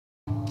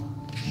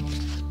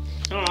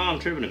I'm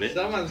tripping a bit.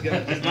 Someone's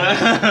gonna take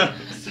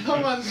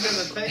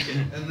it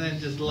and then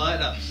just light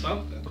up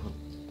something.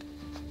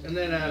 And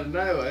then out of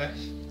nowhere,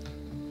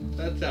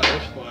 that's how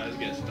bushfires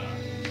get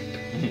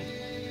started.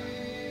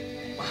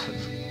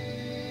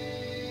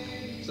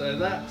 So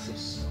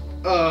that's...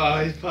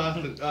 Oh, he's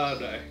passed it. Oh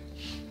no.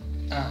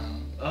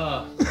 Oh.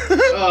 Oh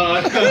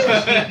no.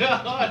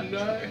 Oh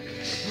no.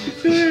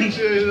 Don't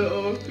do the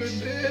awkward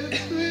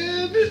dance,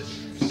 man.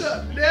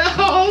 Stop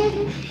now.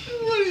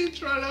 What are you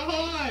trying to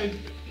hide?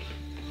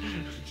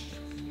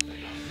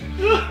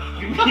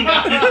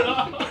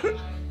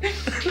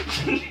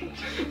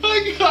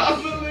 I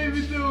can't believe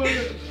you're doing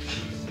it.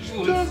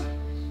 Stop.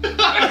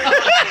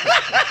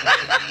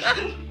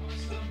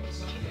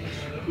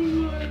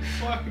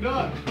 Fuck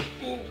not.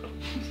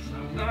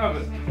 No,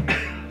 but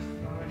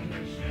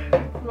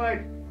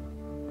like,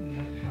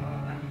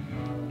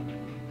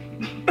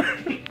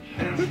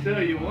 and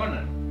still you want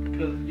it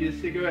because your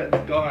cigarette's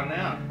gone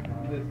out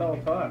this whole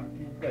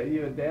time. But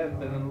you were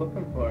dancing and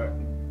looking for it.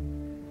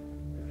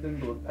 The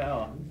symbol of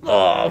power.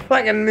 Oh,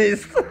 fucking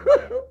missed.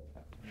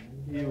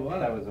 You want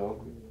That it. was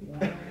awkward.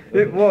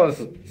 It was,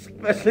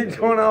 especially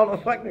trying to hold the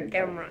fucking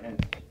camera.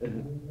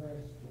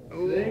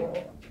 See?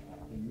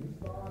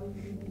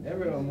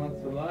 Everyone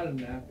wants to light it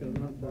now because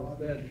once I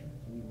said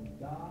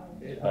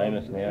it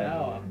Famous holds the now.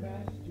 power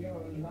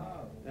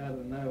out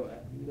of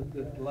nowhere. Just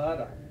this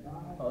lighter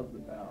holds the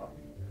power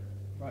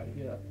right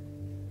here.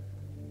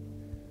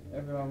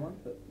 Everyone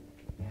wants it.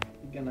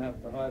 You're gonna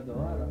have to hide the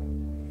lighter.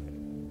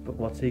 But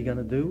what's he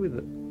gonna do with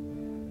it?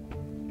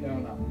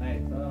 Going up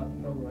Nate's ass,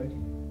 probably.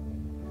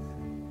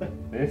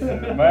 This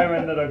is the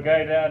moment that'll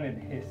go down in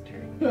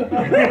history.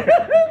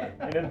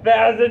 In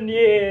 1,000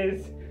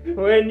 years,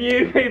 when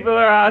you people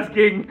are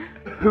asking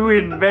who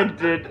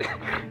invented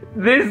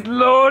this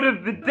Lord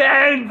of the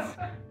Dance,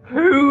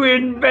 who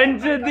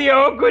invented the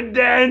awkward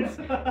dance,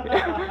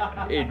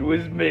 it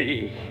was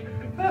me.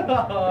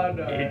 Oh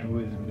no. It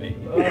was me.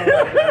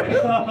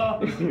 Oh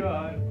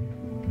god.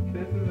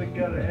 This isn't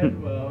gonna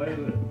end well, is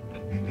it?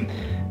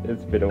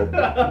 It's a bit awkward.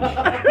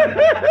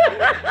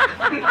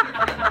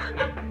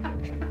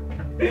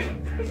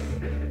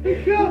 I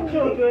can't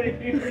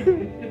believe it.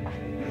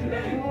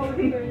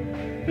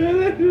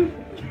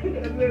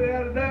 And then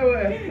out of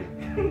nowhere,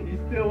 you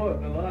still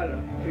want the lighter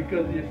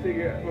because your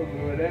cigarette probably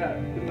went out.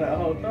 And that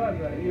whole time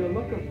that you were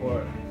looking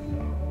for it.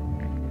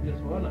 You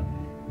just want it.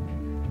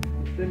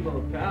 The symbol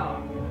of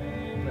power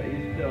that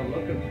you're still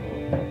looking for.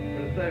 But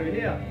it's over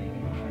here.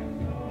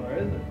 Where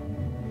is it?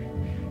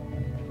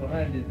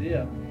 Behind his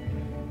ear.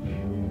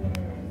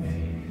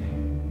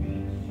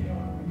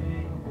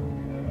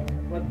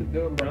 What's it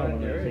doing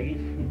behind your ear?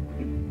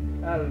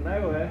 Out of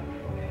nowhere,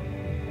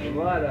 the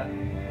lighter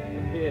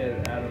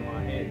appeared out of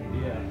my head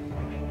here.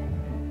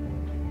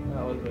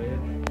 That was weird.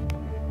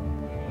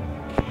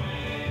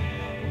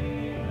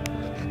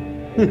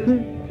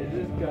 Is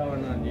this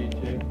going on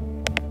YouTube?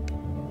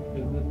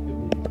 Because this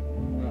could be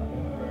not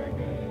very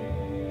good.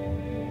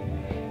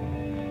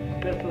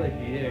 Especially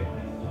for you.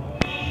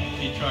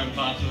 You try and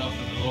pass it off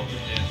as an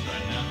awkward dance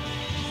right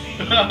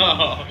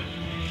now.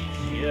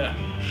 Yeah.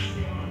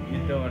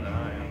 You're doing it,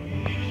 aren't you?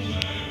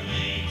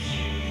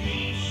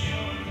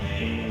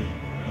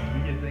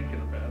 You're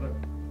thinking about it.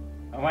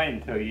 I'm waiting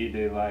until you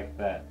do like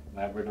that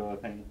Labrador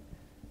thing.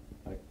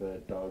 Like the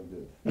dog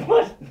that's...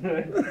 What? You're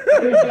a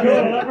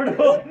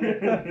Labrador?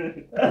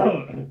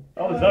 I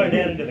was zoned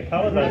out into the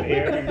colours over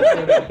here.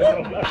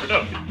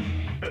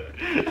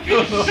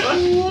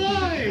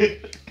 Why?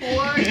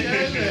 Why go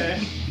there?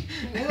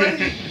 Where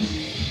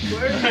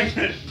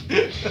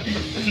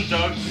The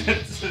dog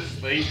sits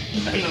asleep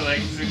and the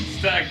legs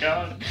start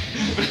going.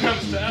 But I'm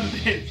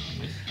starting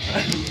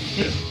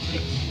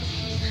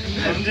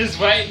I'm just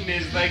waiting,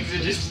 his legs are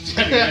just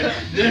trying to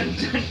go.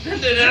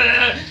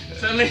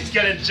 Suddenly he's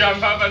gonna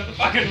jump up and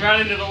fucking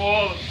run into the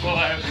wall and fall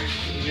over.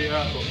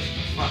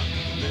 Fuck.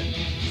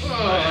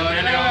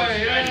 And then I was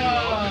straight into the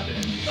awkward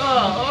dance.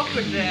 Oh,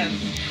 awkward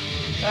dance.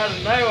 Out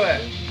of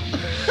nowhere.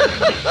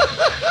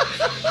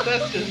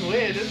 That's just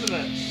weird, isn't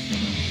it?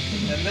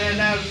 And then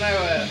out of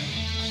nowhere,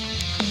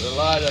 the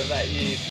lighter that you